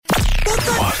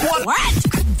What?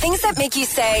 Things that make you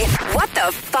say, what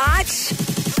the fotch?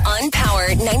 On Power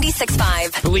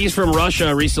 96.5. Police from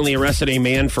Russia recently arrested a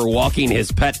man for walking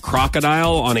his pet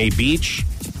crocodile on a beach.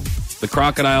 The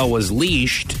crocodile was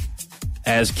leashed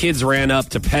as kids ran up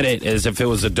to pet it as if it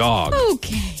was a dog.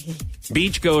 Okay.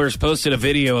 Beachgoers posted a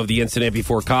video of the incident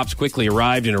before cops quickly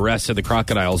arrived and arrested the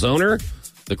crocodile's owner.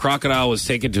 The crocodile was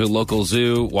taken to a local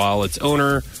zoo while its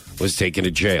owner was taken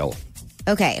to jail.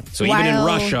 Okay. So even in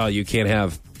Russia, you can't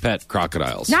have pet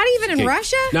crocodiles. Not even in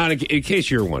Russia? Not in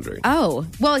case you're wondering. Oh,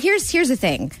 well, here's the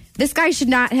thing. This guy should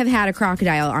not have had a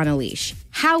crocodile on a leash.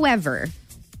 However,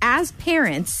 as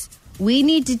parents, we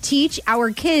need to teach our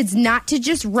kids not to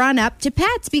just run up to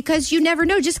pets because you never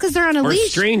know just because they're on a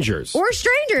leash. Or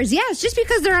strangers, yes. Just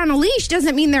because they're on a leash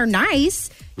doesn't mean they're nice.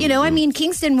 You know, I mean,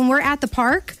 Kingston, when we're at the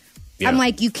park, I'm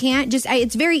like, you can't just,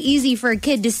 it's very easy for a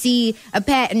kid to see a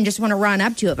pet and just want to run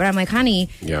up to it. But I'm like, honey,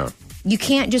 you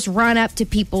can't just run up to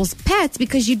people's pets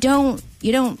because you don't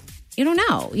know,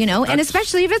 and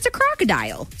especially if it's a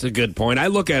crocodile. It's a good point. I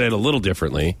look at it a little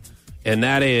differently, and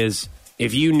that is,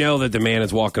 if you know that the man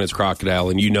is walking his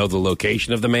crocodile and you know the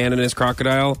location of the man and his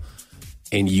crocodile,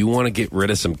 and you want to get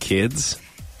rid of some kids,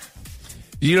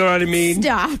 you know what I mean?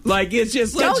 Stop. Like, it's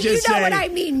just, let's just say. Don't you know what I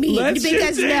mean,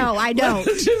 because no, I don't.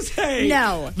 Let's just say.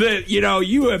 No. That,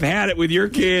 you have had it with your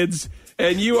kids.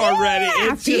 And you are ready.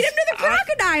 Feed them to the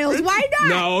crocodiles. Why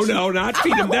not? No, not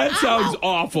feed them. That sounds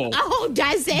awful. Oh,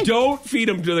 does it? Don't feed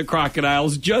them to the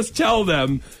crocodiles. Just tell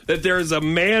them that there is a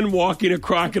man walking a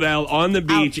crocodile on the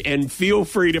beach and feel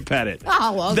free to pet it.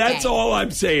 Oh, okay. That's all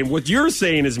I'm saying. What you're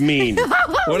saying is mean.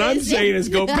 What I'm saying is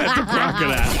go pet the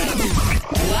crocodile.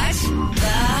 What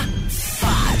the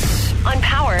fotch? On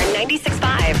Power 96.5.